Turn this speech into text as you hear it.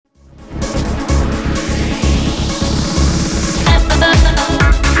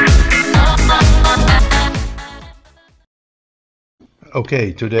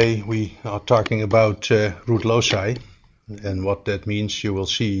Okay, today we are talking about root loci, and what that means you will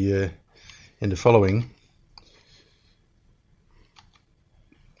see in the following.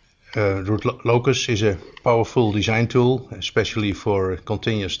 Locus is a powerful design tool, especially for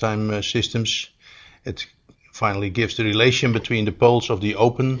continuous time systems. It finally gives the relation between the poles of the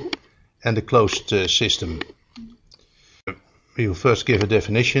open and the closed system. We will first give a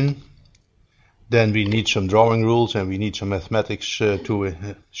definition. Then we need some drawing rules and we need some mathematics to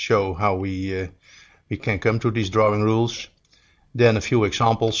show how we can come to these drawing rules. Then a few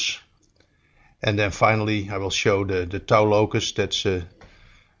examples. And then finally I will show the tau locus. That's the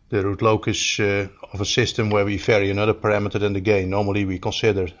root locus of a system where we vary another parameter than the gain. Normally we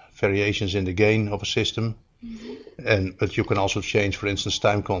consider variations in the gain of a system. But you can also change, for instance,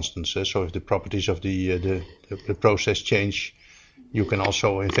 time constants. So if the properties of the process change, you can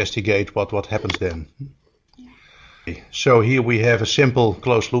also investigate what happens then. So here we have a simple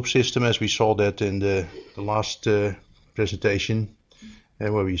closed loop system, as we saw that in the last presentation,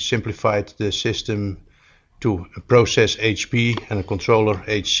 where we simplified the system to a process HP and a controller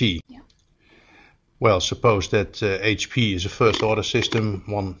HC. Well, suppose that HP is a first order system,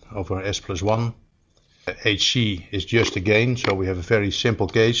 1 over S plus 1. HC is just a gain, so we have a very simple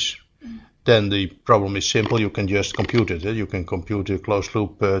case. Then the problem is simple, you can just compute it. You can compute the closed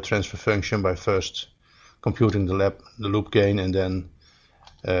loop transfer function by first computing the loop gain and then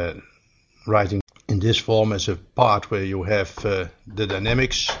writing in this form as a part where you have the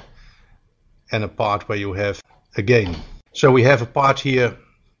dynamics and a part where you have a gain. So we have a part here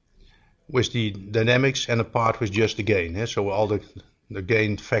with the dynamics and a part with just the gain. So all the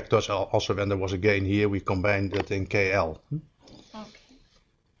gain factors, also when there was a gain here, we combined that in KL.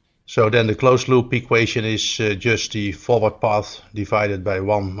 So then the closed loop equation is just the forward path divided by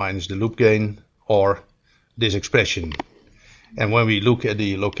 1 minus the loop gain, or this expression. And when we look at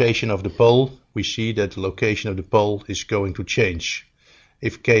the location of the pole, we see that the location of the pole is going to change.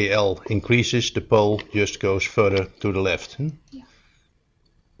 If KL increases, the pole just goes further to the left.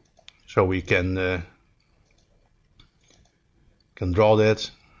 So we can draw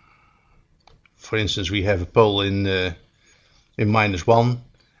that. For instance, we have a pole in minus 1.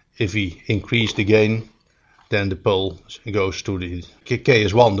 If we increase the gain, then the pole goes to the K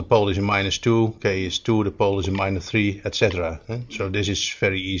is 1, the pole is in minus 2, K is 2, the pole is in minus 3, etc. So this is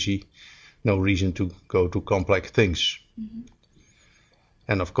very easy, no reason to go to complex things.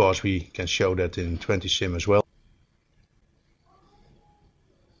 And of course we can show that in 20sim as well.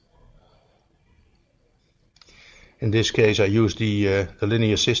 In this case I use the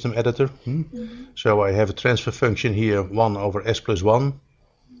linear system editor. So I have a transfer function here, 1 over S plus 1.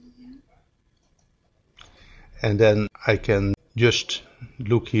 And then I can just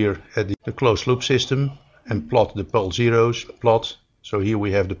look here at the closed loop system and plot the pole zeros, plot. So here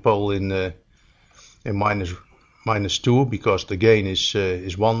we have the pole in minus 2, because the gain is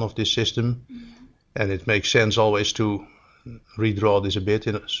 1 of this system. And it makes sense always to redraw this a bit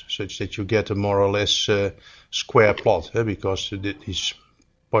such that you get a more or less square plot, because this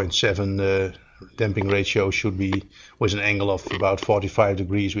 0.7 damping ratio should be with an angle of about 45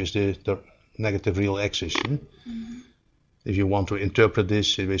 degrees with the negative real axis. If you want to interpret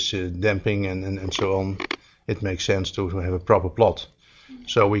this with damping and so on, it makes sense to have a proper plot.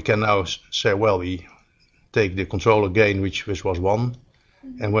 So we can now say, well, we take the controller gain, which was 1,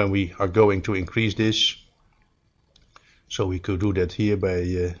 and when we are going to increase this, so we could do that here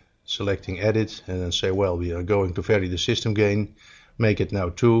by selecting edit and then say, well, we are going to vary the system gain, make it now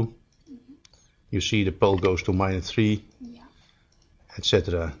 2. You see the pole goes to minus 3,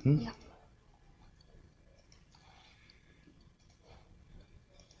 etc.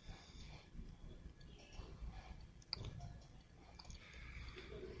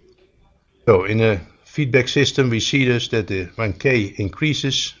 So in a feedback system we see this that when K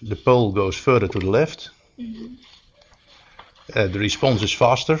increases, the pole goes further to the left. The response is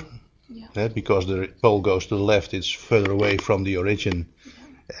faster, because the pole goes to the left, it's further away from the origin,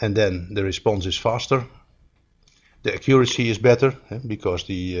 and then the response is faster. The accuracy is better, because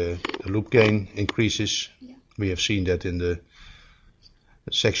the loop gain increases. We have seen that in the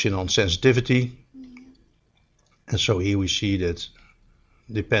section on sensitivity. And so here we see that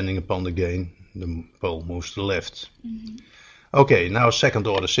depending upon the gain, the pole moves to the left. Okay, now second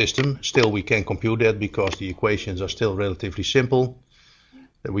order system. Still we can compute that because the equations are still relatively simple.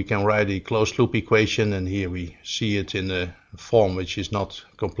 We can write a closed loop equation, and here we see it in a form which is not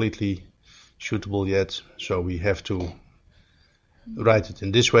completely suitable yet. So we have to write it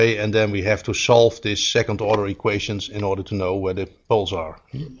in this way, and then we have to solve this second order equations in order to know where the poles are.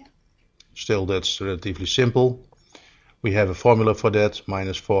 Still that's relatively simple. We have a formula for that,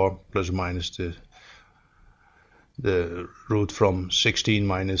 -4 plus or minus the root from 16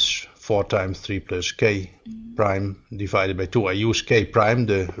 minus 4 times 3 plus k prime divided by 2. I use k prime,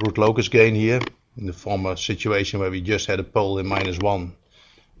 the root locus gain here. In the former situation where we just had a pole in -1,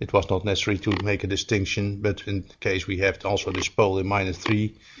 it was not necessary to make a distinction, but in case we have also this pole in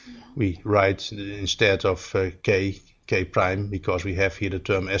 -3, we write instead of k prime, because we have here the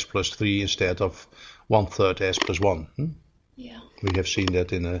term s plus 3 instead of 1/3 s plus 1. Yeah. We have seen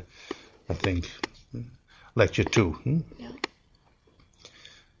that in I think lecture 2. Yeah.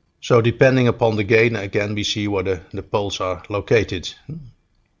 So depending upon the gain, again we see where the poles are located.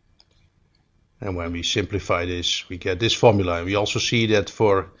 And when we simplify this, we get this formula. We also see that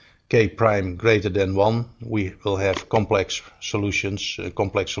for k prime greater than 1, we will have complex solutions,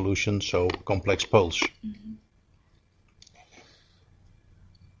 so complex poles.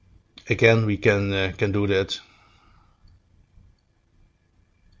 Again, we can do that.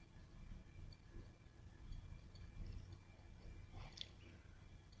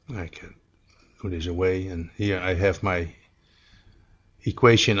 I can do this away, and here I have my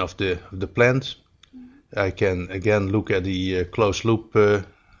equation of the plant. I can again look at the closed loop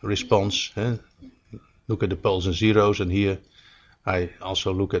response, look at the poles and zeros, and here I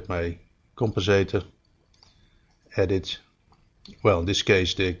also look at my compensator, edit. Well, in this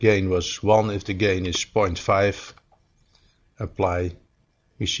case the gain was 1. If the gain is 0.5, apply.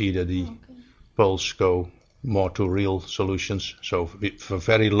 We see that the poles go more to real solutions, so for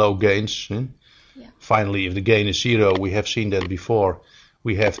very low gains. Finally, if the gain is 0, we have seen that before,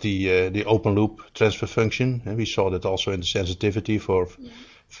 we have the open loop transfer function, and we saw that also in the sensitivity for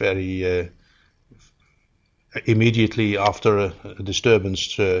very immediately after a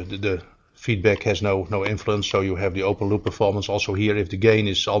disturbance, the feedback has no influence, so you have the open loop performance. Also here, if the gain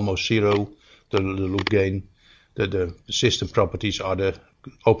is almost 0, the loop gain, the system properties are the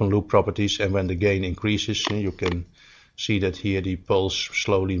open loop properties, and when the gain increases, you can see that here the poles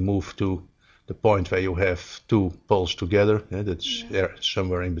slowly move to the point where you have 2 poles together. That's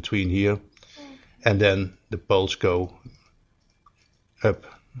somewhere in between here. And then the poles go up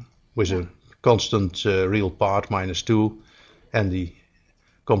with a constant real part, -2, and the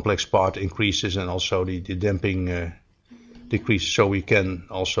complex part increases, and also the damping decreases. So we can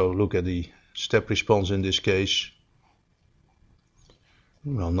also look at the step response in this case.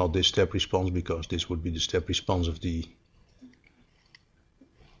 Well, not this step response, because this would be the step response of the...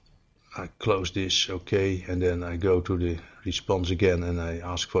 I close this, okay, and then I go to the response again and I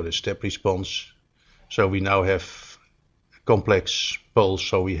ask for the step response. So we now have complex poles,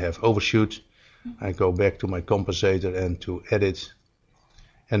 so we have overshoot. I go back to my compensator and to edit,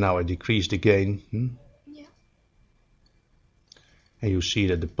 and now I decrease the gain. And you see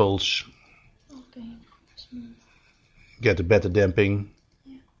that the poles get a better damping.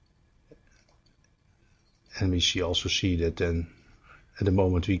 And we also see that then at the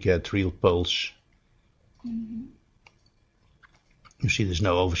moment we get real poles. You see there's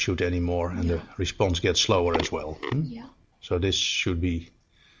no overshoot anymore, and the response gets slower as well. So this should be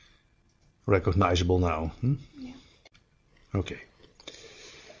recognizable now. Okay.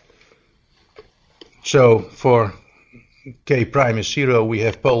 So for k prime is 0, we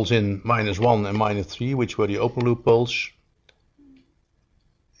have poles in -1 and -3, which were the open loop poles.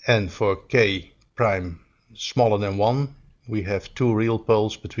 And for k prime smaller than 1, we have 2 real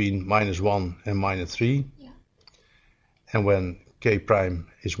poles between -1 and -3. And when k prime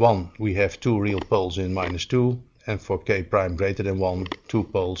is 1, we have 2 real poles in -2. And for k prime greater than 1, 2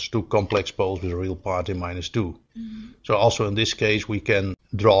 poles, 2 complex poles with a real part in -2. So also in this case we can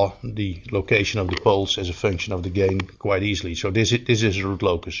draw the location of the poles as a function of the gain quite easily. So this is a root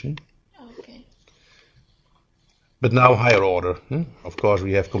locus. But now higher order. Of course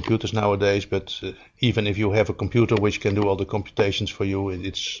we have computers nowadays, but even if you have a computer which can do all the computations for you,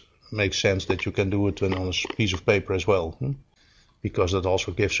 it makes sense that you can do it on a piece of paper as well. Because that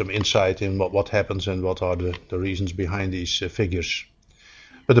also gives some insight in what happens and what are the reasons behind these figures.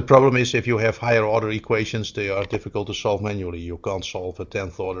 But the problem is, if you have higher order equations, they are difficult to solve manually. You can't solve a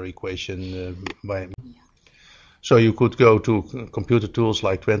 10th order equation So you could go to computer tools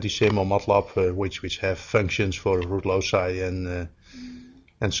like 20sim or MATLAB, which have functions for Rootloci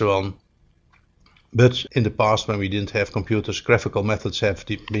and so on. But in the past, when we didn't have computers, graphical methods have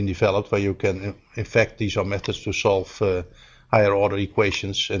been developed where you can, in fact, these are methods to solve higher order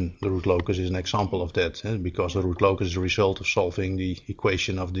equations, and the root locus is an example of that, because the root locus is a result of solving the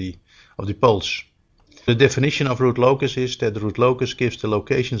equation of the poles. The definition of root locus is that the root locus gives the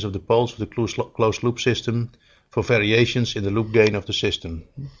locations of the poles of the closed loop system for variations in the loop gain of the system.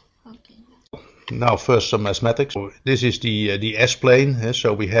 Now first some mathematics. So this is the S-plane.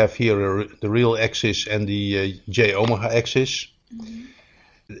 So we have here the real axis and the j omega axis.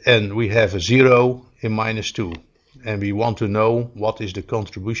 And we have a 0 in -2. And we want to know what is the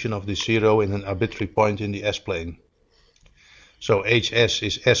contribution of this 0 in an arbitrary point in the S-plane. So hs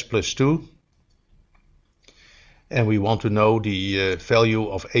is s plus 2. And we want to know the value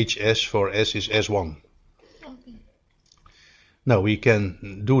of hs for s is s1. Okay. Now we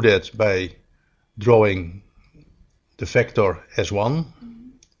can do that by drawing the vector s1.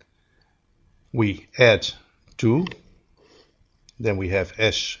 We add 2. Then we have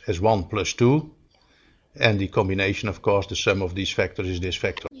s1 plus 2. And the combination, of course, the sum of these vectors is this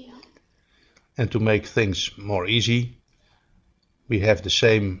vector. Yeah. And to make things more easy, we have the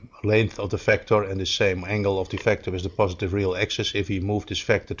same length of the vector and the same angle of the vector with the positive real axis if we move this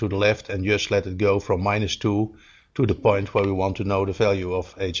vector to the left and just let it go from -2 to the point where we want to know the value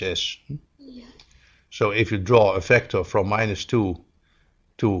of hs. Yeah. So if you draw a vector from -2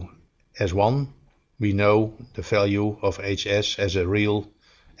 to s1, we know the value of hs as a real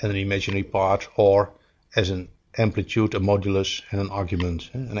and an imaginary part, or as an amplitude, a modulus, and an argument,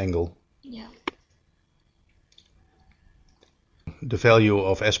 an angle. Yeah. The value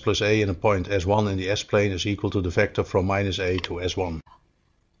of s plus a in a point s1 in the S-plane is equal to the vector from -a to s1.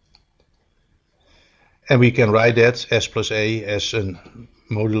 And we can write that s plus a as a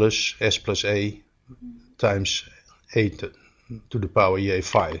modulus s plus a times a to the power j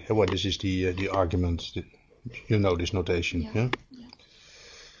phi. Well, this is the argument. You know this notation. Yeah. Yeah? Yeah.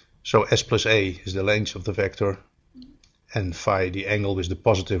 So s plus a is the length of the vector, and phi the angle with the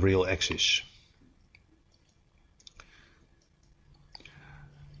positive real axis.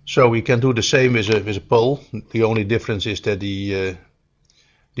 So we can do the same with a pole. The only difference is that the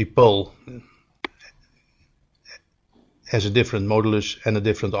pole has a different modulus and a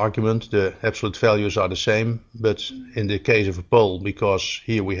different argument. The absolute values are the same, but in the case of a pole, because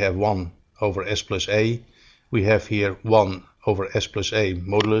here we have 1 over s plus a, we have here 1 over s plus a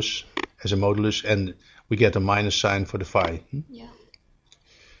modulus as a modulus, and we get a minus sign for the phi. Yeah.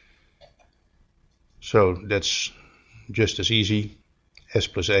 So that's just as easy. S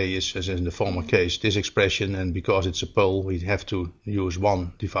plus a is, as in the former case, this expression, and because it's a pole, we have to use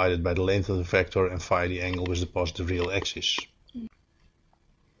 1 divided by the length of the vector and phi the angle with the positive real axis.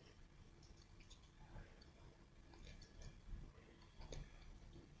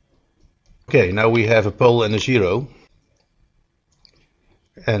 Okay, now we have a pole and a 0.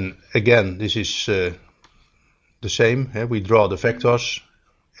 And again, this is the same. We draw the vectors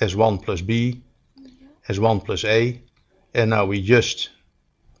s1 plus b, s1 plus a, and now we just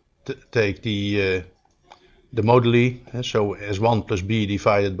take the moduli. So s1 plus b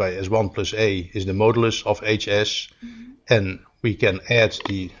divided by s1 plus a is the modulus of hs, and we can add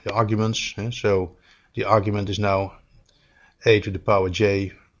the arguments. So the argument is now a to the power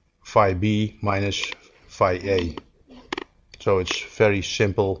j phi b minus phi a. So it's very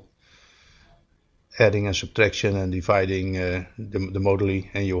simple, adding and subtraction and dividing the moduli,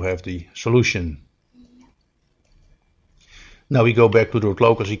 and you have the solution. Now we go back to the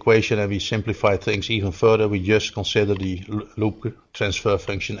Rootloci equation and we simplify things even further. We just consider the loop transfer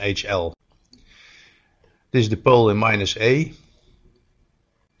function HL. This is the pole in minus a.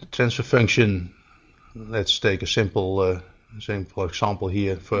 The transfer function, let's take a simple example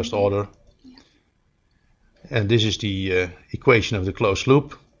here, first order. And this is the equation of the closed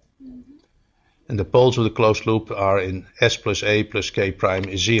loop. And the poles of the closed loop are in s plus a plus k prime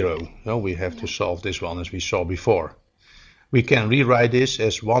is 0. So we have to solve this one as we saw before. We can rewrite this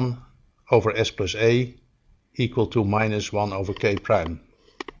as 1 over s plus a equal to minus 1 over k prime.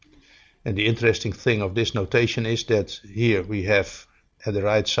 And the interesting thing of this notation is that here we have at the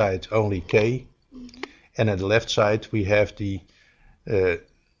right side only k, and at the left side we have the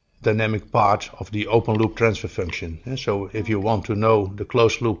dynamic part of the open loop transfer function. And so if you want to know the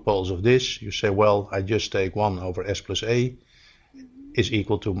closed loop poles of this, you say, well, I just take 1 over s plus a is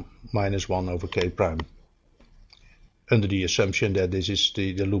equal to minus 1 over k prime, under the assumption that this is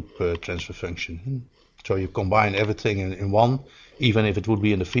the loop transfer function. So you combine everything in one, even if it would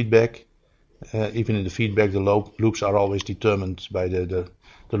be in the feedback. Even in the feedback, the loops are always determined by the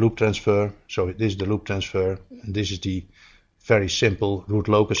loop transfer. So this is the loop transfer, and this is the very simple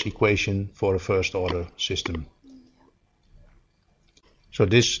Rootloci equation for a first order system. So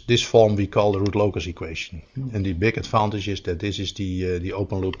this form we call the Rootloci equation. And the big advantage is that this is the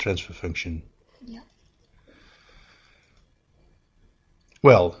open loop transfer function. Yeah.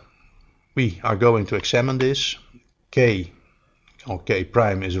 Well, we are going to examine this. K or k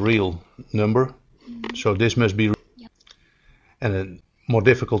prime is a real number, so this must be real. Yeah. And more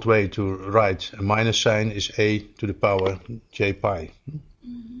difficult way to write a minus sign is a to the power j pi.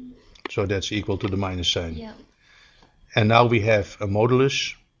 So that's equal to the minus sign. Yeah. And now we have a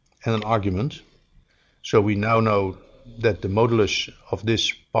modulus and an argument. So we now know that the modulus of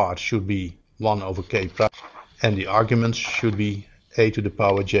this part should be 1 over k prime, and the arguments should be a to the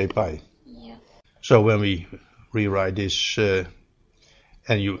power j pi. Yeah. So when we rewrite this,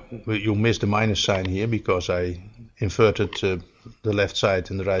 and you miss the minus sign here because I inverted the left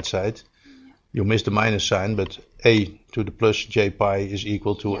side and the right side. You miss the minus sign, but a to the plus j pi is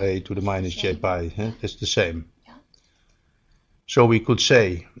equal to a to the minus j pi. It's the same. Yeah. So we could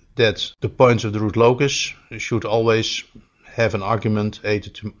say that the points of the root locus should always have an argument a to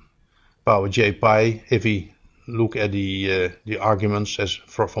the power j pi if we look at the arguments as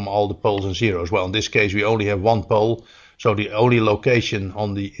from all the poles and zeros. Well, in this case we only have one pole, so the only location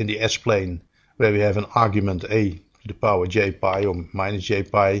in the S-plane where we have an argument a to the power j pi or minus j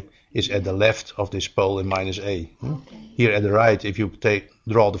pi is at the left of this pole in minus a. Okay. Here at the right, if you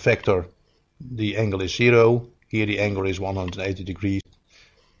draw the vector, the angle is 0. Here the angle is 180 degrees.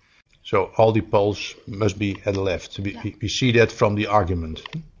 So all the poles must be at the left. We see that from the argument.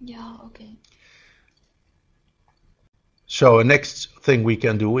 Yeah, okay. So the next thing we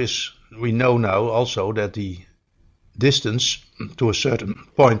can do is, we know now also that the distance to a certain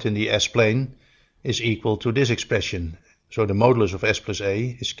point in the S-plane is equal to this expression. So the modulus of S plus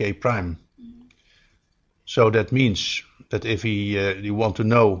A is k prime. So that means that if you want to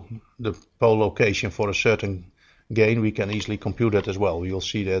know the pole location for a certain gain, we can easily compute that as well. We will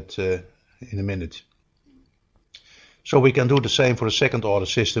see that in a minute. So we can do the same for the second order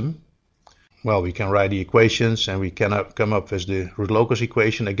system. Well, we can write the equations and we can come up with the root locus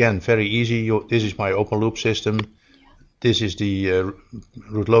equation. Again, very easy. This is my open loop system. This is the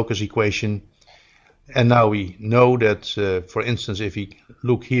root locus equation. And now we know that, for instance, if we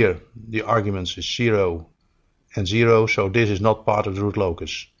look here, the arguments is 0 and 0, so this is not part of the root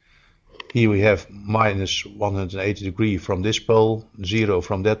locus. Here we have minus 180 degrees from this pole, 0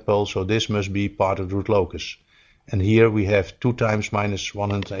 from that pole, so this must be part of the root locus. And here we have 2 times minus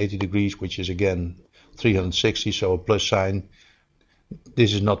 180 degrees, which is again 360, so a plus sign.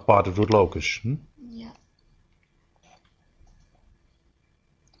 This is not part of the root locus. Yeah.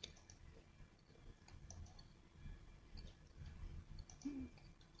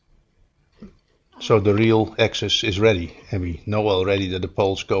 So the real axis is ready, and we know already that the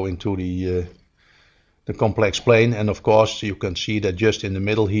poles go into the complex plane. And of course, you can see that just in the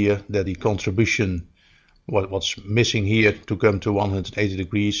middle here, that the contribution, what's missing here to come to 180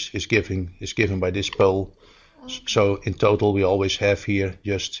 degrees, is given by this pole. Okay. So in total, we always have here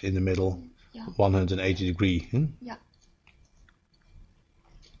just in the middle 180 degree. Yeah.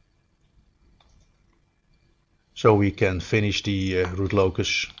 So we can finish the root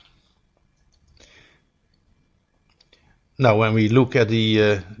locus. Now, when we look at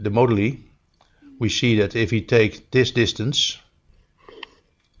the moduli, we see that if we take this distance,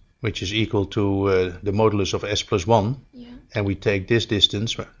 which is equal to the modulus of S plus 1, and we take this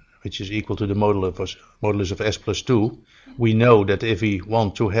distance, which is equal to the modulus of S plus 2, we know that if we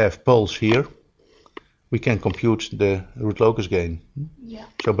want to have poles here, we can compute the root locus gain. Yeah.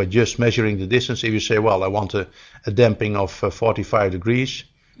 So by just measuring the distance, if you say, well, I want a damping of 45 degrees,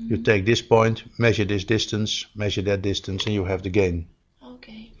 you take this point, measure this distance, measure that distance, and you have the gain.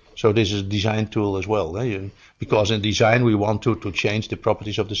 Okay. So this is a design tool as well. Because in design we want to change the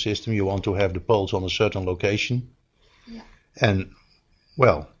properties of the system. You want to have the poles on a certain location. Yeah. And,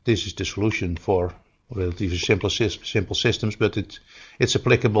 well, this is the solution for relatively simple systems, but it's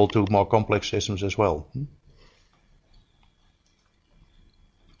applicable to more complex systems as well.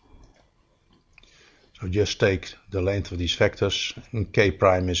 So just take the length of these vectors, and k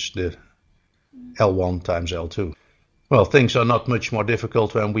prime is the L1 times L2. Well, things are not much more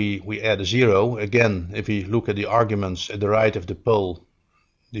difficult when we add a 0. Again, if we look at the arguments at the right of the pole,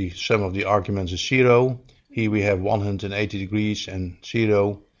 the sum of the arguments is 0. Here we have 180 degrees and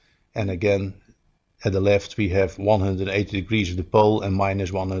 0. And again, at the left we have 180 degrees of the pole and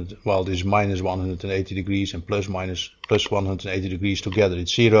minus 100, well, this is minus 180 degrees and plus 180 degrees together,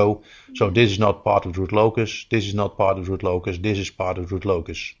 it's 0. So this is not part of the root locus, this is not part of the root locus, this is part of the root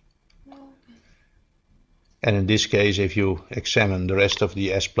locus. And in this case, if you examine the rest of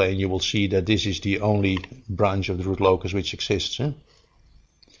the S-plane, you will see that this is the only branch of the root locus which exists.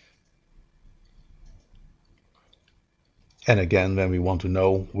 And again, when we want to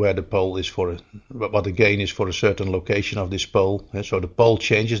know where the pole is what the gain is for a certain location of this pole, so the pole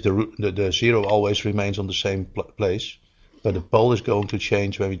changes, the 0 always remains on the same place, but the pole is going to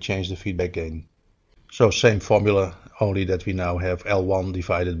change when we change the feedback gain. So same formula, only that we now have L1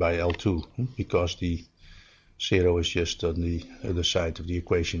 divided by L2, because the 0 is just on the other side of the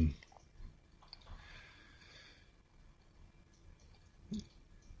equation.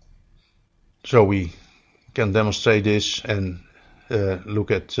 So we can demonstrate this and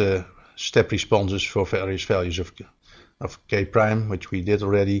look at step responses for various values of k prime, which we did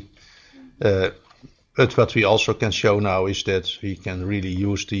already. But what we also can show now is that we can really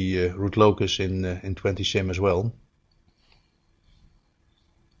use the root locus in 20sim as well.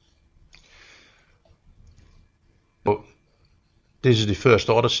 So this is the first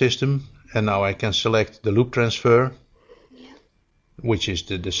order system, and now I can select the loop transfer, which is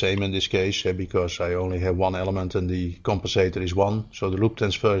the same in this case, because I only have one element and the compensator is 1. So the loop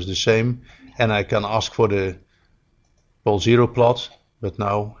transfer is the same, and I can ask for the pole 0 plot, but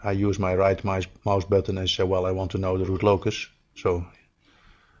now I use my right mouse button and say, well, I want to know the root locus. So,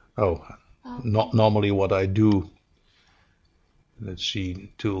 not normally what I do. Let's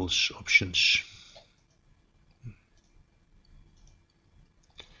see, tools, options.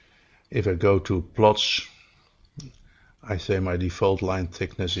 If I go to plots, I say my default line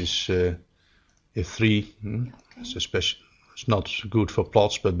thickness is 3. It's not good for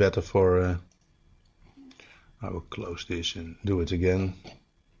plots, but better for. I will close this and do it again.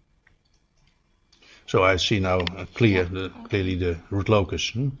 So I see now clearly the root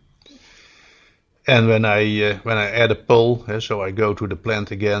locus. And when I add a pole, so I go to the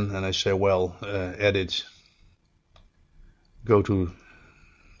plant again and I say, well, edit. Go to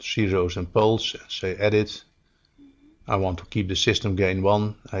zeros and poles and say edit. I want to keep the system gain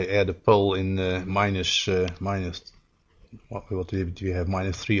 1. I add a pole in minus what do we have?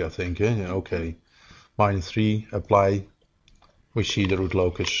 -3, I think. Okay. -3, apply. We see the root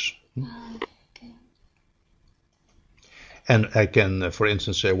locus. Okay. And I can, for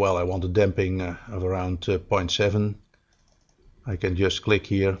instance, say, well, I want a damping of around 0.7. I can just click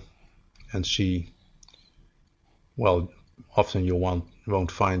here and see. Well, often you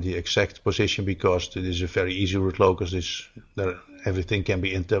won't find the exact position because it is a very easy root locus. Everything can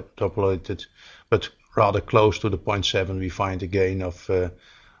be interpolated, but rather close to the 0.7 we find a gain of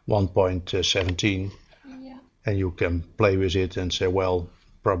 1.17. And you can play with it and say, well,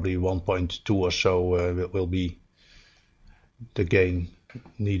 probably 1.2 or so will be the gain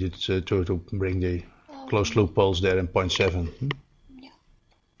needed to bring the closed loop poles there in 0.7.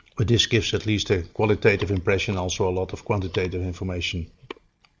 But this gives at least a qualitative impression, also a lot of quantitative information.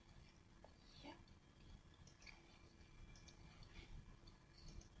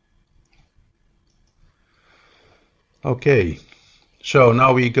 Okay, so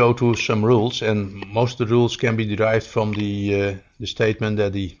now we go to some rules, and most of the rules can be derived from the statement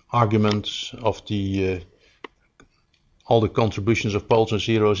that the arguments of all the contributions of poles and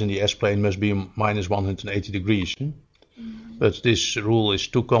zeros in the S-plane must be minus 180 degrees. But this rule is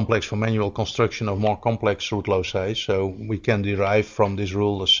too complex for manual construction of more complex root loci, so we can derive from this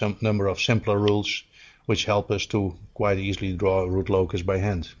rule a number of simpler rules which help us to quite easily draw a root locus by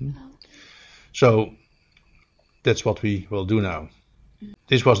hand. So that's what we will do now.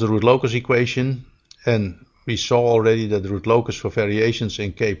 This was the root locus equation, and we saw already that the root locus for variations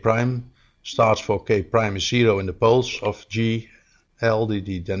in k prime starts for k prime is 0 in the poles of GL,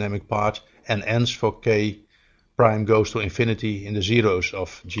 the dynamic part, and ends for k prime goes to infinity in the zeros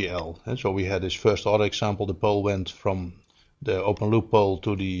of GL. And so we had this first order example, the pole went from the open loop pole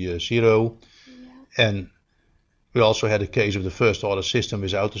to the 0, and we also had a case of the first order system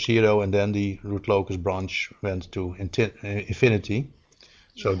without the 0, and then the root locus branch went to infinity.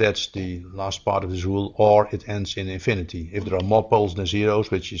 So that's the last part of this rule, or it ends in infinity. If there are more poles than zeros,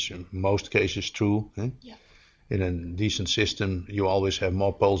 which is in most cases true, in a decent system you always have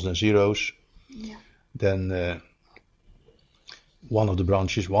more poles than zeros, then one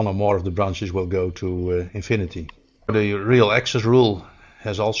or more of the branches will go to infinity. The real axis rule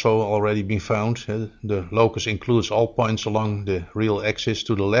has also already been found. The locus includes all points along the real axis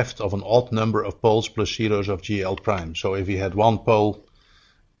to the left of an odd number of poles plus zeros of GL prime. So if we had one pole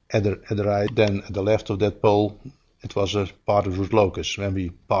at the right, then at the left of that pole it was a part of the root locus. When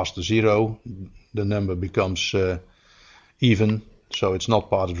we pass the 0, the number becomes even, so it's not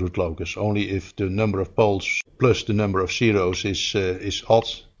part of the root locus. Only if the number of poles plus the number of zeros is odd,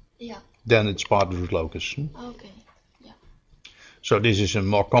 then it's part of the root locus. Okay. So this is a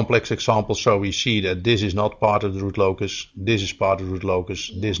more complex example, so we see that this is not part of the root locus, this is part of the root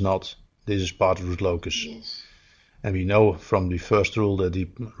locus, this not, this is part of the root locus. And we know from the first rule that the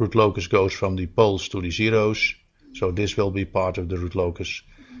root locus goes from the poles to the zeros, so this will be part of the root locus,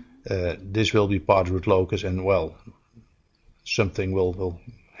 this will be part of the root locus, and well, something will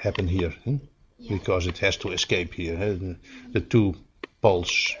happen here. Yeah. because it has to escape here. The two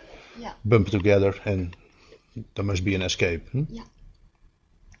poles Yeah. bump together and there must be an escape. Yeah.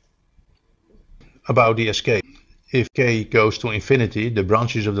 About the escape. If k goes to infinity, the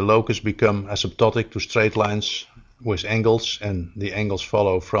branches of the locus become asymptotic to straight lines with angles, and the angles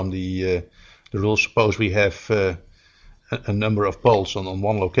follow from the rule. Suppose we have a number of poles on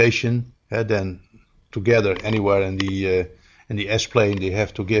one location, then together anywhere in the S-plane they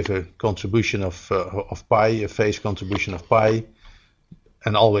have to give a contribution of pi, a phase contribution of pi,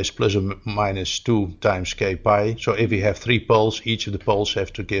 and always plus or minus 2 times k pi. So if we have 3 poles, each of the poles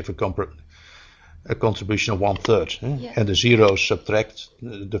have to give a contribution of 1/3, Yeah. and the zeros subtract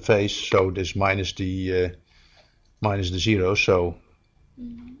the phase, so this minus the zero. So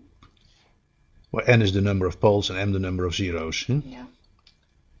well, n is the number of poles and m the number of zeros. Yeah.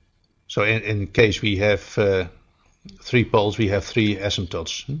 So in case we have 3 poles, we have 3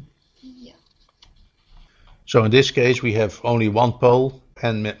 asymptotes. Yeah. So in this case we have only one pole,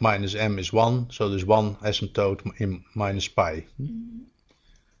 n minus m is 1, so there's one asymptote in minus pi.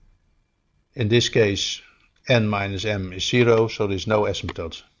 In this case n minus m is 0, so there's no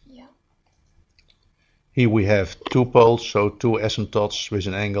asymptote. Yeah. Here we have 2 poles, so 2 asymptotes with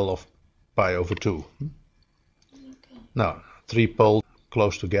an angle of pi over 2. Okay. Now 3 poles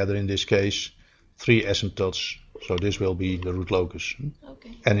close together in this case, 3 asymptotes, so this will be the root locus.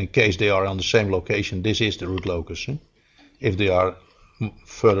 Okay. And in case they are on the same location, this is the root locus. If they are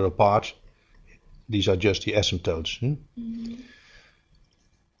further apart, these are just the asymptotes.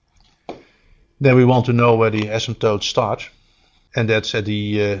 Then we want to know where the asymptotes start, and that's at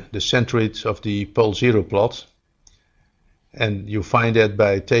the centroid of the pole zero plot. And you find that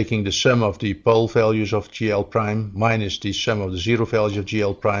by taking the sum of the pole values of GL prime minus the sum of the zero values of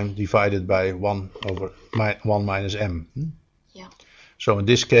GL prime divided by 1 minus m. Yeah. So in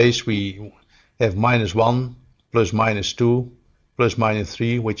this case we have minus 1 plus minus 2 plus minus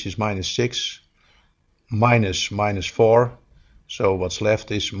 3, which is minus 6, minus minus 4. So what's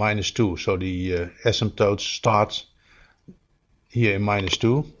left is minus 2. So the asymptotes start here in minus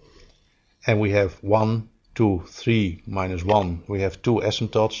 2. And we have 1, 2, 3, minus 1. We have 2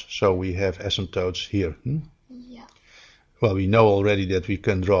 asymptotes, so we have asymptotes here. Yeah. Well, we know already that we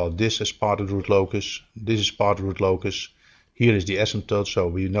can draw this as part of the root locus. This is part of the root locus. Here is the asymptote, so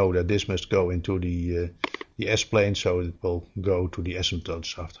we know that this must go into the S-plane, so it will go to the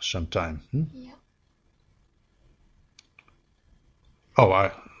asymptotes after some time. Yeah. Oh,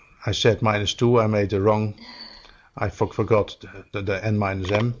 I said minus 2. I made the wrong. I forgot the n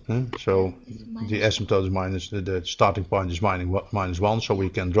minus m. So the asymptote is minus, the starting point is minus 1, so we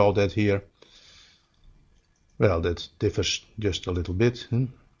can draw that here. Well, that differs just a little bit.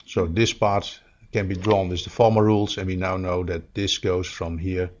 So this part can be drawn with the former rules, and we now know that this goes from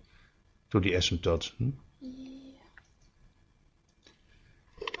here to the asymptote. Yeah.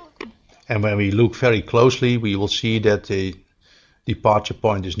 Okay. And when we look very closely, we will see that the departure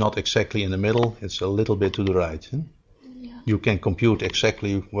point is not exactly in the middle, it's a little bit to the right. Yeah. You can compute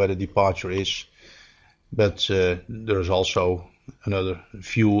exactly where the departure is, but there is also another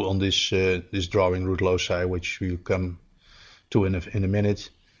view on this drawing root loci, which we'll come to in a minute,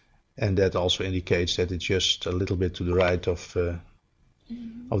 and that also indicates that it's just a little bit to the right of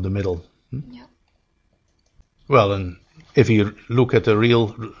the middle. Yeah. Well, and if you look at the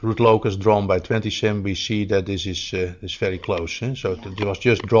real root locus drawn by 20sim, we see that this is very close. So Yeah. it was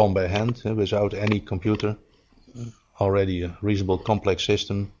just drawn by hand without any computer. Already a reasonable complex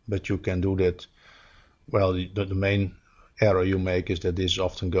system, but you can do that. Well, the main error you make is that this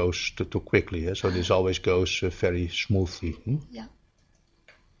often goes too quickly. So this always goes very smoothly. Yeah.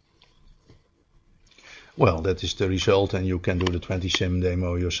 Well, that is the result, and you can do the 20sim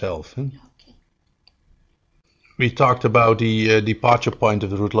demo yourself. Okay. We talked about the departure point of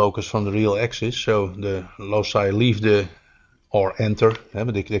the root locus from the real axis, so the loci leave or enter,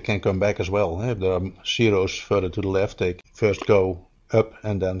 but they can come back as well. If there are zeros further to the left, they first go up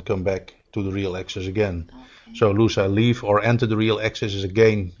and then come back to the real axis again. Okay. So loci leave or enter the real axis is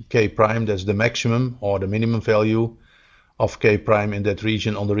again k prime, that's the maximum or the minimum value of k prime in that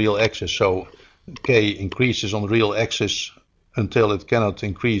region on the real axis. So k increases on the real axis until it cannot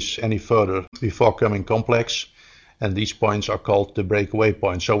increase any further before coming complex. And these points are called the breakaway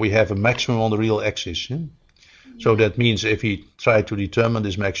points. So we have a maximum on the real axis. So that means if we try to determine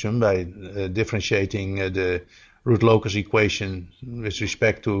this maximum by differentiating the root locus equation with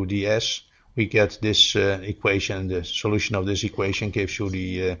respect to ds, we get this equation. The solution of this equation gives you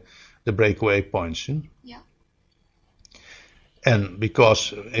the breakaway points. Yeah. And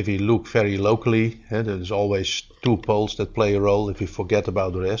because if you look very locally, there's always two poles that play a role if you forget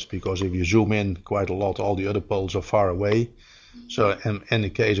about the rest, because if you zoom in quite a lot, all the other poles are far away. So in the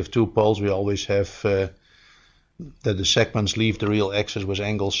case of two poles, we always have that the segments leave the real axis with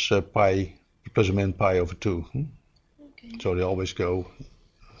angles pi plus or min pi over 2. Okay. So they always go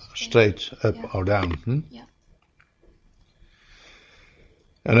straight up or down. Yeah.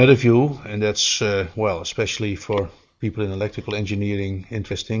 Another view, and that's, well, especially for people in electrical engineering,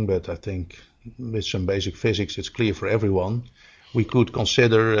 interesting, but I think with some basic physics it's clear for everyone. We could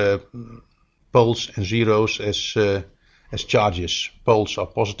consider poles and zeros as charges. Poles are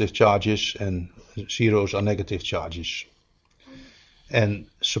positive charges and zeros are negative charges. And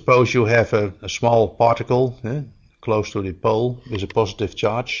suppose you have a small particle close to the pole with a positive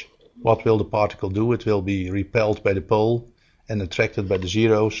charge. What will the particle do? It will be repelled by the pole and attracted by the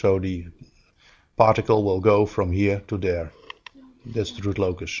zero, so the particle will go from here to there. That's the root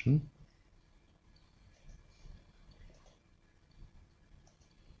locus.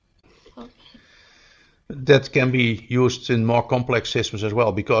 Okay. That can be used in more complex systems as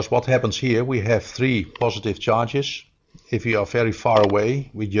well, because what happens here, we have 3 positive charges. If we are very far away,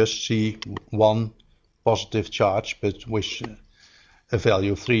 we just see 1 positive charge, but with a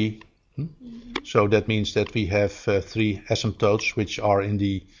value of 3. So that means that we have 3 asymptotes which are in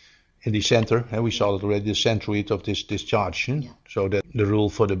the center, and we saw that already, the centroid of this charge. So that the rule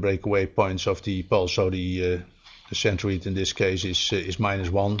for the breakaway points of the pole. So the centroid in this case is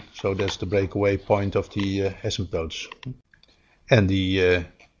 -1. So that's the breakaway point of the asymptotes. And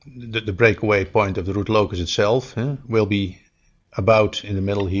the breakaway point of the root locus itself will be about in the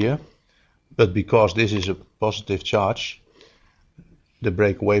middle here. But because this is a positive charge, the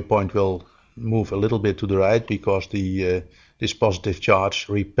breakaway point will move a little bit to the right, because this positive charge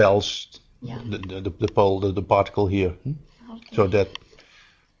repels the pole, the particle here. Okay. So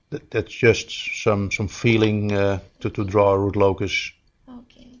that's just some feeling to draw a root locus.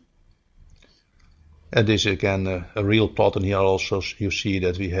 Okay. And this again a real plot, and here also you see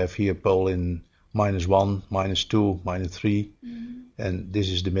that we have here pole in -1, -2, -3, and this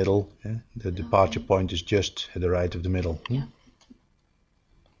is the middle. The departure point is just at the right of the middle. Yeah.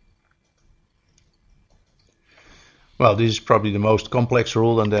 Well, this is probably the most complex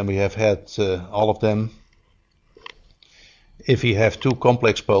rule, and then we have had all of them. If we have 2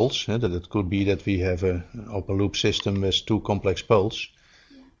 complex poles, that it could be that we have an open loop system with 2 complex poles.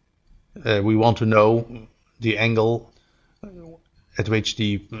 We want to know the angle at which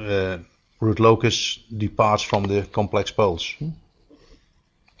the root locus departs from the complex poles.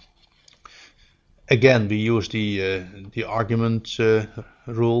 Again, we use the argument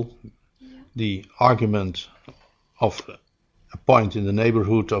rule. The argument of a point in the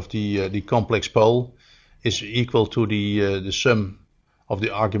neighborhood of the complex pole is equal to the sum of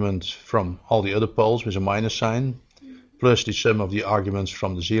the argument from all the other poles with a minus sign, plus the sum of the arguments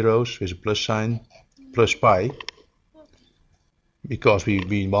from the zeros with a plus sign, plus pi, because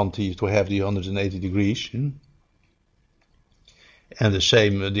we want to have the 180 degrees. And the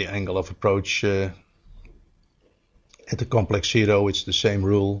same, the angle of approach at the complex zero, it's the same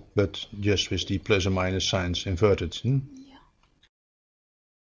rule, but just with the plus and minus signs inverted.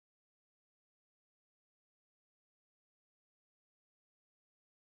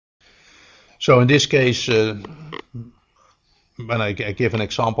 So in this case, when I give an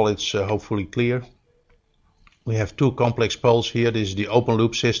example, it's hopefully clear. We have 2 complex poles here. This is the open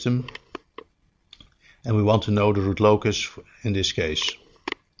loop system, and we want to know the root locus in this case.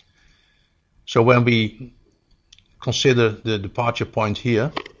 So when we consider the departure point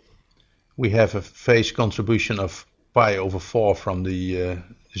here, we have a phase contribution of pi over 4 from the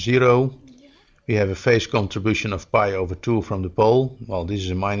zero. We have a phase contribution of pi over 2 from the pole. Well, this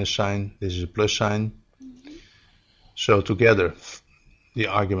is a minus sign, this is a plus sign. So together the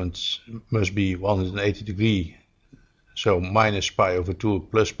argument must be 180 degree. So minus pi over 2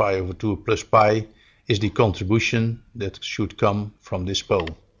 plus pi over 2 plus pi is the contribution that should come from this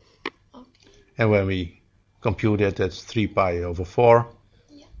pole. And when we compute that, that's 3 pi over 4.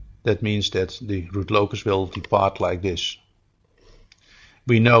 That means that the root locus will depart like this.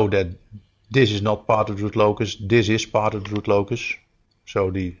 We know that this is not part of the root locus, this is part of the root locus.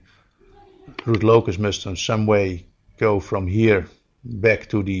 So the root locus must in some way go from here back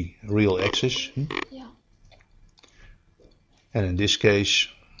to the real axis. And in this case,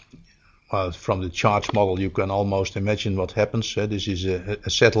 well, from the charge model you can almost imagine what happens. This is a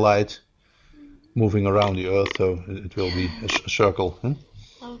satellite moving around the Earth, so it will be a circle.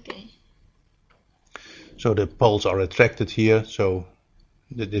 Okay. So the poles are attracted here, so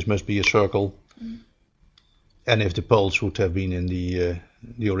this must be a circle. And if the poles would have been in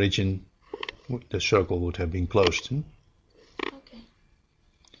the origin, the circle would have been closed. Okay.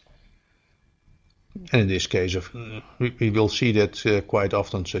 And in this case, we will see that quite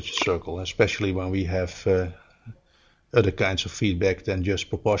often, such a circle, especially when we have other kinds of feedback than just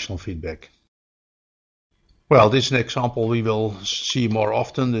proportional feedback. Well, this is an example we will see more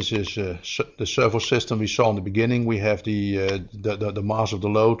often. This is the servo system we saw in the beginning. We have the mass of the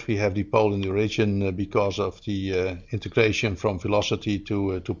load. We have the pole in the origin because of the integration from velocity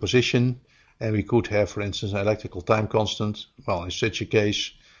to position. And we could have, for instance, an electrical time constant. Well, in such a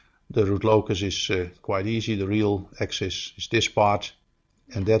case, the root locus is quite easy. The real axis is this part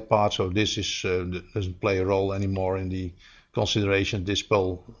and that part. So this is doesn't play a role anymore in the consideration. This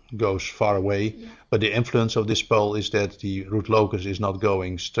pole goes far away, but the influence of this pole is that the root locus is not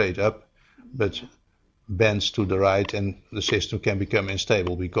going straight up, but bends to the right, and the system can become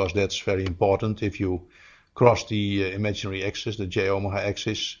unstable, because that's very important. If you cross the imaginary axis, the j omega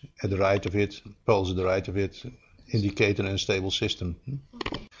axis, at the right of it, poles at the right of it, indicate an unstable system.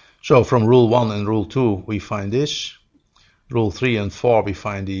 So from rule 1 and rule 2 we find this. Rule 3 and 4 we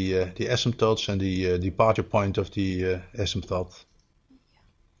find the asymptotes and the departure point of the asymptote.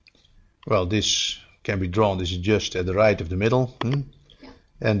 Well, this can be drawn. This is just at the right of the middle.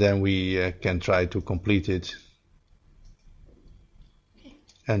 And then we can try to complete it.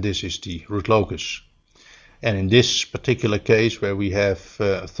 And this is the root locus. And in this particular case, where we have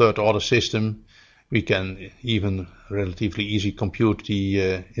a third order system, we can even relatively easily compute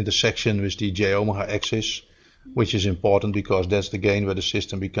the intersection with the j omega axis, which is important because that's the gain where the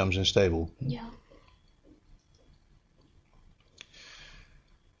system becomes unstable. Yeah.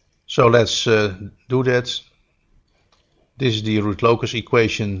 So let's do that. This is the root locus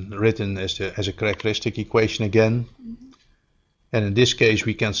equation written as a characteristic equation again. And in this case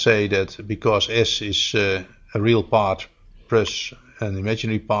we can say that because S is a real part plus an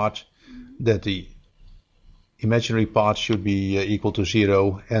imaginary part, that the imaginary part should be equal to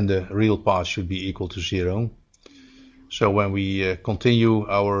 0 and the real part should be equal to 0. So when we continue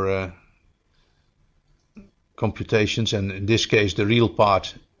our computations, and in this case the real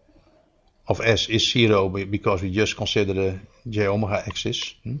part of S is 0 because we just consider the j omega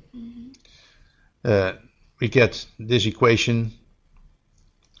axis, we get this equation,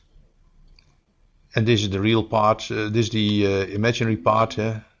 and this is the real part, this is the imaginary part,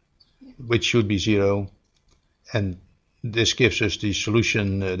 which should be 0, and this gives us the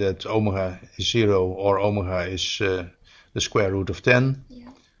solution that omega is 0 or omega is the square root of 10.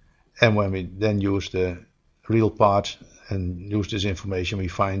 And when we then use the real part and use this information, we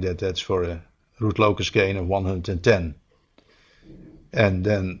find that that's for a root locus gain of 110. And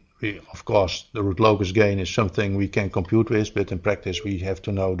then of course the root locus gain is something we can compute with, but in practice we have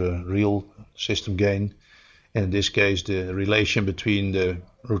to know the real system gain. And in this case the relation between the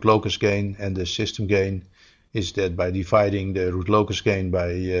root locus gain and the system gain is that by dividing the root locus gain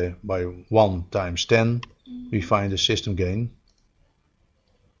by 1 times 10, we find the system gain.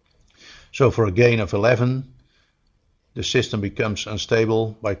 So for a gain of 11, the system becomes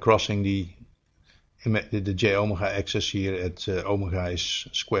unstable by crossing the j omega axis here at omega is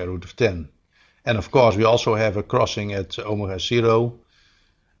square root of 10. And of course we also have a crossing at omega 0,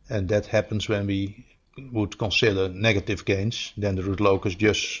 and that happens when we would consider negative gains. Then the root locus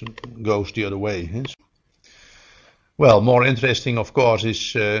just goes the other way. Well, more interesting of course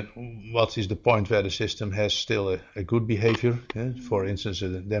is what is the point where the system has still a good behavior, for instance a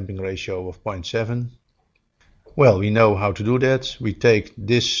damping ratio of 0.7. Well, we know how to do that. We take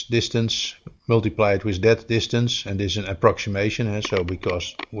this distance, multiply it with that distance, and this is an approximation, so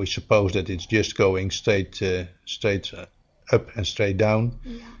because we suppose that it's just going straight up and straight down,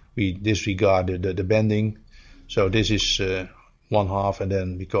 we disregard the bending. So this is 1/2, and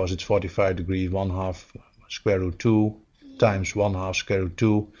then because it's 45 degrees, 1/2 square root 2 times 1/2 square root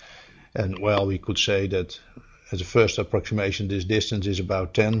 2. And well, we could say that as a first approximation this distance is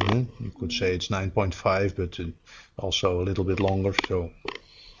about 10. You could say it's 9.5, but also a little bit longer. So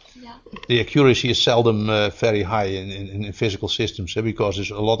the accuracy is seldom very high in physical systems, because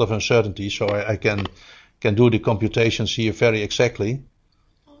there's a lot of uncertainty. So I can do the computations here very exactly.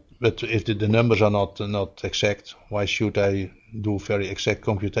 But if the numbers are not exact, why should I do very exact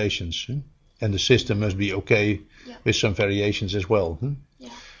computations? And the system must be okay with some variations as well.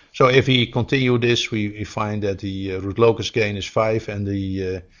 So if we continue this, we find that the root locus gain is 5 and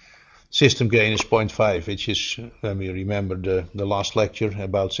the system gain is 0.5, which is, when we remember the last lecture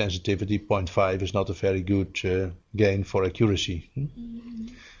about sensitivity, 0.5 is not a very good gain for accuracy.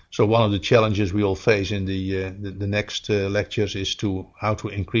 So one of the challenges we will face in the next lectures is how to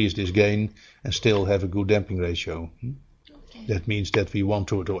increase this gain and still have a good damping ratio. Okay. That means that we want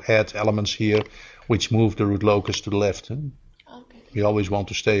to add elements here which move the root locus to the left. Okay. We always want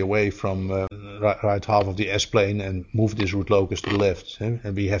to stay away from right half of the S-plane and move this root locus to the left.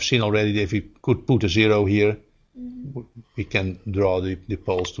 And we have seen already that if we could put a 0 here, we can draw the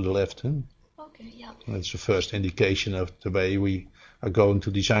poles to the left. Okay, yeah. That's the first indication of the way we are going to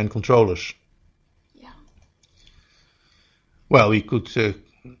design controllers. Yeah. Well, we could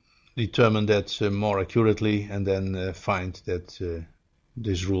determine that more accurately and then find that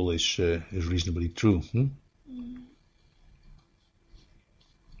this rule is reasonably true.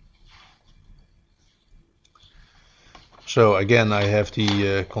 So again, I have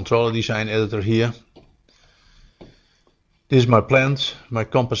the controller design editor here. This is my plant. My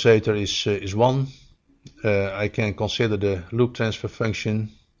compensator is 1. I can consider the loop transfer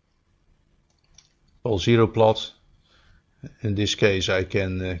function, pole 0 plot. In this case, I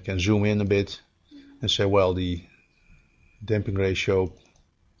can zoom in a bit and say, well, the damping ratio,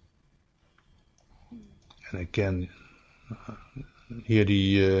 and I can here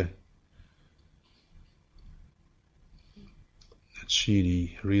the let's see,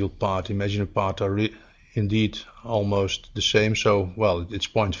 the real part, imaginary part are indeed almost the same. So, well, it's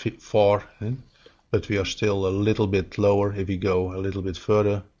 0.4, but we are still a little bit lower if we go a little bit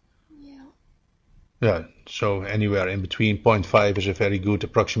further. Yeah. Yeah, so anywhere in between 0.5 is a very good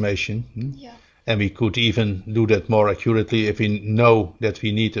approximation. Yeah. And we could even do that more accurately if we know that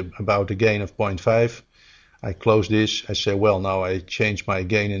we need about a gain of 0.5. I close this, I say, well, now I change my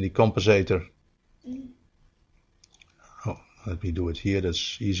gain in the compensator. Oh, let me do it here,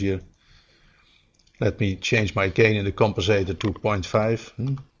 that's easier. Let me change my gain in the compensator to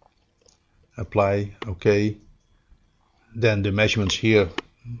 0.5. Apply, OK. Then the measurements here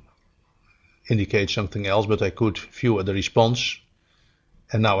indicate something else, but I could view at the response.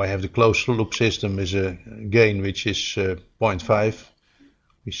 And now I have the closed loop system with a gain which is 0.5.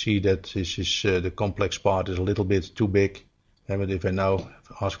 We see that this is the complex part is a little bit too big. But if I now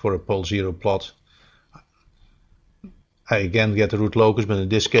ask for a pole 0 plot, I again get the root locus, but in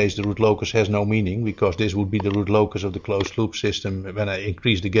this case the root locus has no meaning because this would be the root locus of the closed loop system when I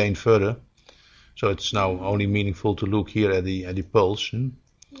increase the gain further. So it's now only meaningful to look here at the poles.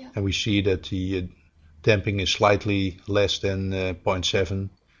 Yeah. And we see that the damping is slightly less than 0.7.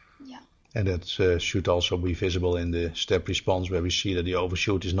 Yeah. And that should also be visible in the step response where we see that the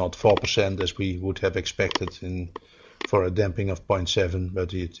overshoot is not 4% as we would have expected for a damping of 0.7,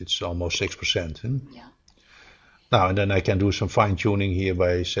 but it's almost 6%. Yeah. Now, and then I can do some fine tuning here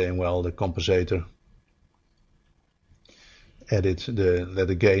by saying, well, the compensator, let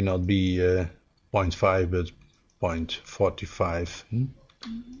the gain not be 0.5 but 0.45.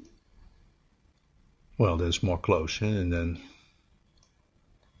 Well, that's more close, and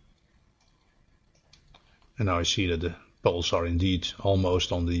now I see that the poles are indeed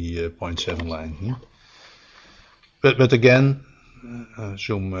almost on the 0.7 line. But again,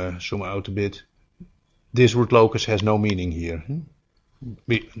 zoom out a bit. This root locus has no meaning here.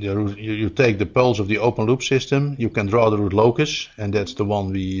 You take the poles of the open loop system, you can draw the root locus, and that's the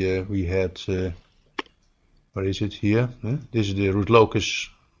one we had. Where is it here? This is the root locus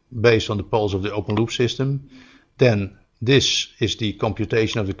based on the poles of the open loop system. Then this is the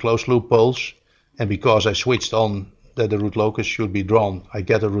computation of the closed loop poles, and because I switched on that the root locus should be drawn, I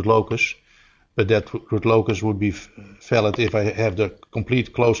get a root locus. But that root locus would be valid if I have the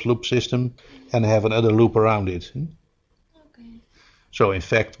complete closed loop system and have another loop around it. Okay. So in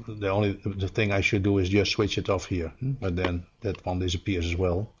fact, the thing I should do is just switch it off here, but then that one disappears as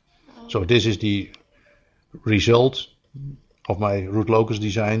well. So this is the result of my root locus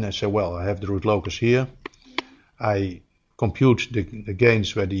design. I say, well, I have the root locus here. I compute the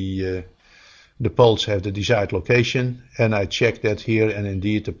gains where the poles have the desired location, and I check that here, and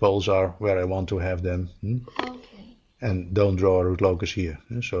indeed the poles are where I want to have them. Okay. And don't draw a root locus here.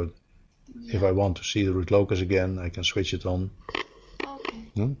 So Yeah. if I want to see the root locus again, I can switch it on.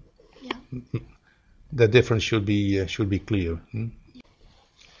 Okay. Yeah. The difference should be clear.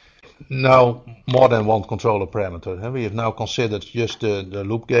 Now, more than one controller parameter. We have now considered just the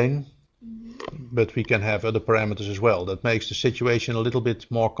loop gain, but we can have other parameters as well. That makes the situation a little bit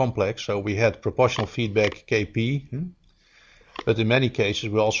more complex. So we had proportional feedback Kp, but in many cases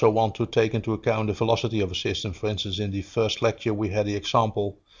we also want to take into account the velocity of a system. For instance, in the first lecture we had the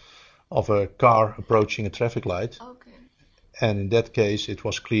example of a car approaching a traffic light. Okay. And in that case it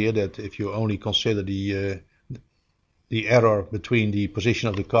was clear that if you only consider the error between the position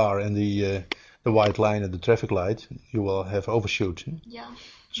of the car and the white line at the traffic light, you will have overshoot. Yeah.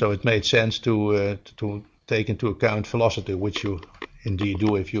 So it made sense to take into account velocity, which you indeed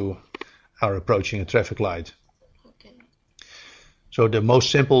do if you are approaching a traffic light. Okay. So the most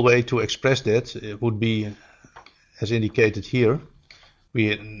simple way to express that would be, as indicated here.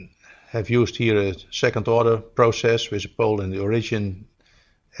 We have used here a second order process with a pole in the origin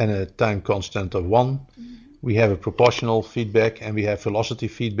and a time constant of 1. We have a proportional feedback and we have velocity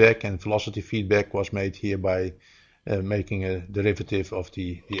feedback, and velocity feedback was made here by making a derivative of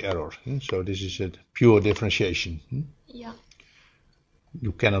the error. So this is a pure differentiation. Yeah.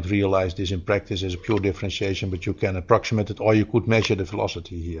 You cannot realize this in practice as a pure differentiation, but you can approximate it, or you could measure the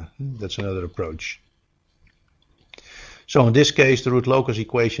velocity here. That's another approach. So in this case, the root locus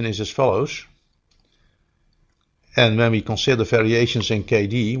equation is as follows. And when we consider variations in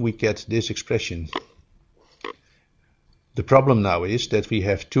KD, we get this expression. The problem now is that we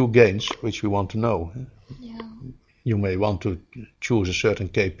have two gains which we want to know. Yeah. You may want to choose a certain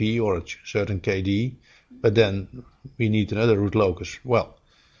KP or a certain KD, but then we need another root locus. Well,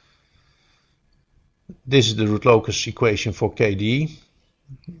 this is the root locus equation for KD,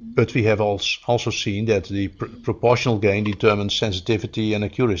 but we have also seen that the proportional gain determines sensitivity and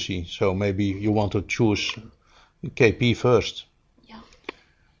accuracy. So maybe you want to choose KP first. Yeah.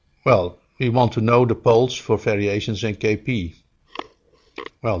 Well, we want to know the poles for variations in KP.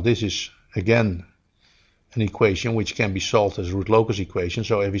 Well, this is again an equation which can be solved as a root locus equation.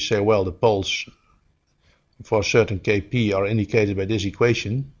 So if we say, well, the poles for a certain KP are indicated by this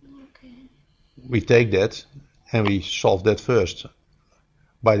equation, Okay. we take that and we solve that first.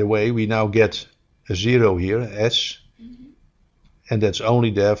 By the way, we now get a 0 here, S, and that's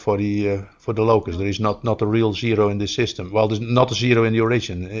only there for the locus. There is not a real 0 in this system. Well, there's not a 0 in the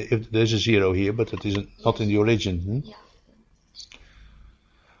origin. There's a 0 here, but it is not in the origin. Yeah.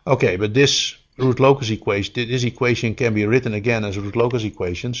 Okay, but this root locus equation, this equation can be written again as a root locus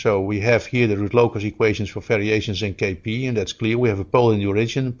equation. So we have here the root locus equations for variations in KP, and that's clear. We have a pole in the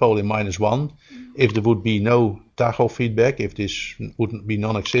origin, a pole in -1. If there would be no Tahoe feedback, if this wouldn't be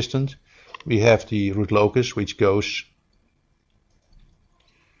non-existent, we have the root locus which goes.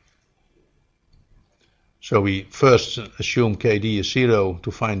 So we first assume KD is 0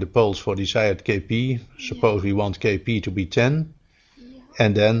 to find the poles for desired KP. Suppose we want KP to be 10. Yeah.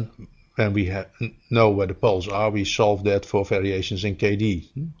 And then when we know where the poles are, we solve that for variations in KD.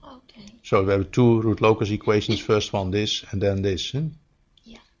 Okay. So we have two root locus equations. First one this and then this.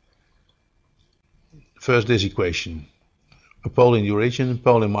 Yeah. First this equation. A pole in the origin,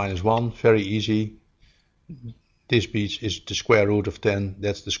 pole in -1, very easy. This is the square root of 10,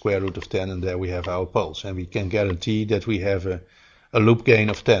 that's the square root of 10, and there we have our poles. And we can guarantee that we have a loop gain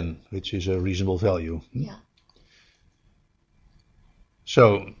of 10, which is a reasonable value. Yeah.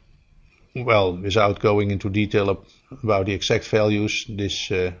 So, well, without going into detail about the exact values,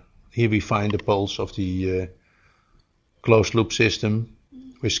 here we find the poles of the closed loop system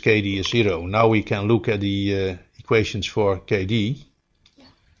with KD is 0. Now we can look at the equations for KD.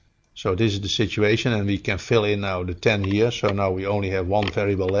 So this is the situation, and we can fill in now the 10 here. So now we only have one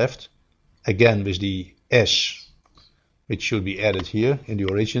variable left. Again with the S, which should be added here in the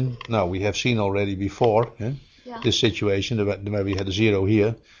origin. Now we have seen already before this situation where we had a 0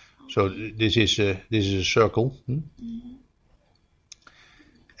 here. So this is a circle.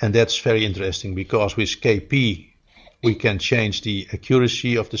 And that's very interesting because with KP we can change the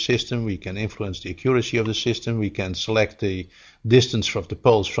accuracy of the system, we can influence the accuracy of the system, we can select the distance from the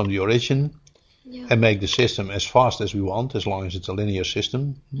poles from the origin and make the system as fast as we want, as long as it's a linear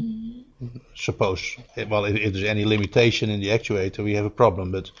system. Suppose, well, if there's any limitation in the actuator, we have a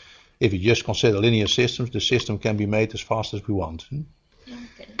problem, but if you just consider linear systems, the system can be made as fast as we want.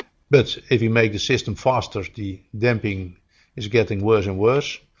 Okay. But if we make the system faster, the damping is getting worse and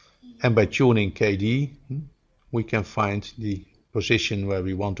worse, and by tuning KD, we can find the position where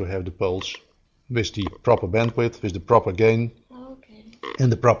we want to have the poles with the proper bandwidth, with the proper gain,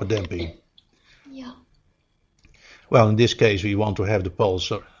 and the proper damping. Yeah. Well, in this case, we want to have the poles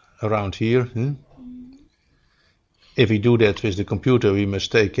around here. If we do that with the computer, we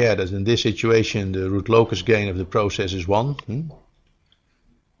must take care that in this situation, the root locus gain of the process is 1.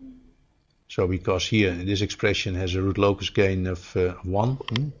 So because here, this expression has a root locus gain of 1.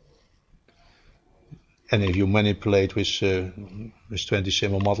 And if you manipulate with 20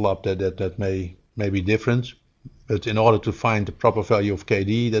 sim or MATLAB, that may be different. But in order to find the proper value of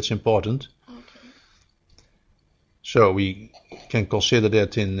KD, that's important. Okay. So we can consider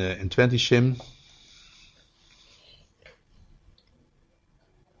that in 20 sim.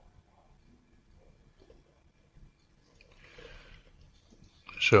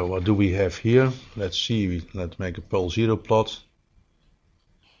 So what do we have here? Let's see, let's make a pole 0 plot.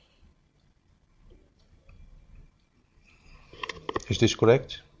 Is this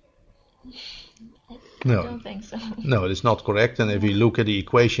correct? I No. don't think so. No, it's not correct. And if we look at the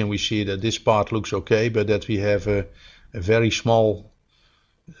equation, we see that this part looks okay, but that we have a very small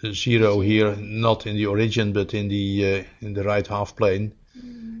zero here, not in the origin, but in the right half plane.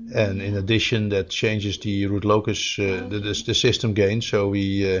 And in addition, that changes the root locus, the system gain. So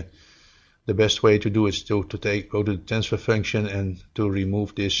we, the best way to do is to go to the transfer function and to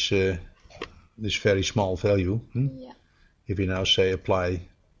remove this this very small value. Yeah. If we now say apply,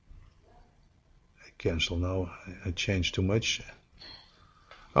 cancel. No, I changed too much.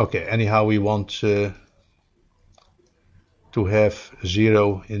 Okay. Anyhow, we want to have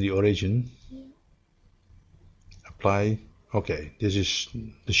 0 in the origin. Yeah. Apply. Okay, this is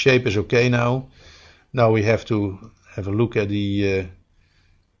the shape is okay now. Now we have to have a look at the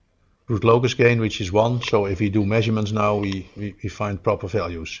root locus gain, which is 1. So if we do measurements now, we find proper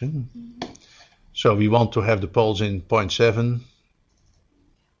values. So we want to have the poles in 0.7,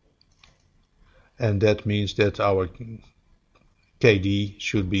 and that means that our KD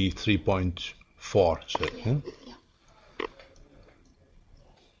should be 3.4. So, Yeah.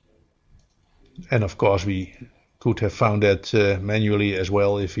 And of course we could have found that manually as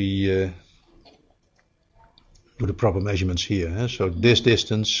well if we do the proper measurements here. So this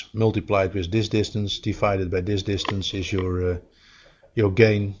distance multiplied with this distance divided by this distance is your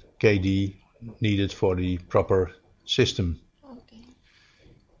gain KD needed for the proper system. Okay.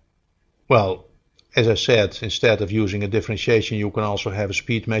 Well, as I said, instead of using a differentiation, you can also have a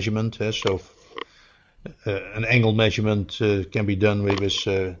speed measurement. So an angle measurement can be done with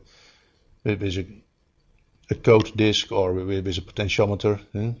a code disk or with a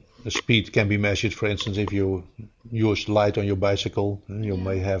potentiometer. The speed can be measured, for instance, if you use light on your bicycle, you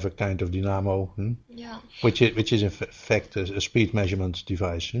may have a kind of dynamo, Yeah. which is in fact a speed measurement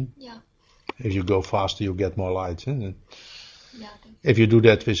device. Yeah. If you go faster, you get more light. Yeah. If you do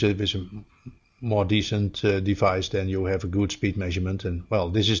that with a more decent device, then you have a good speed measurement. And well,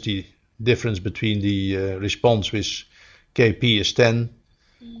 this is the difference between the response with Kp is 10,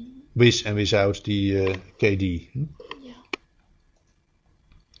 with and without the KD. Yeah.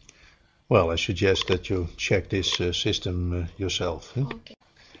 Well, I suggest that you check this system yourself. Okay.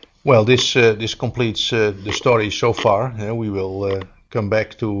 Well, this completes the story so far. We will come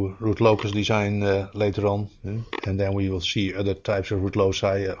back to root locus design later on, and then we will see other types of root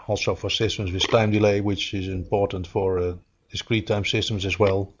loci, also for systems with time delay, which is important for discrete time systems as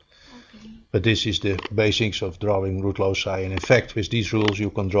well. Okay. But this is the basics of drawing root loci, and in fact with these rules you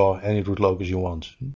can draw any root locus you want.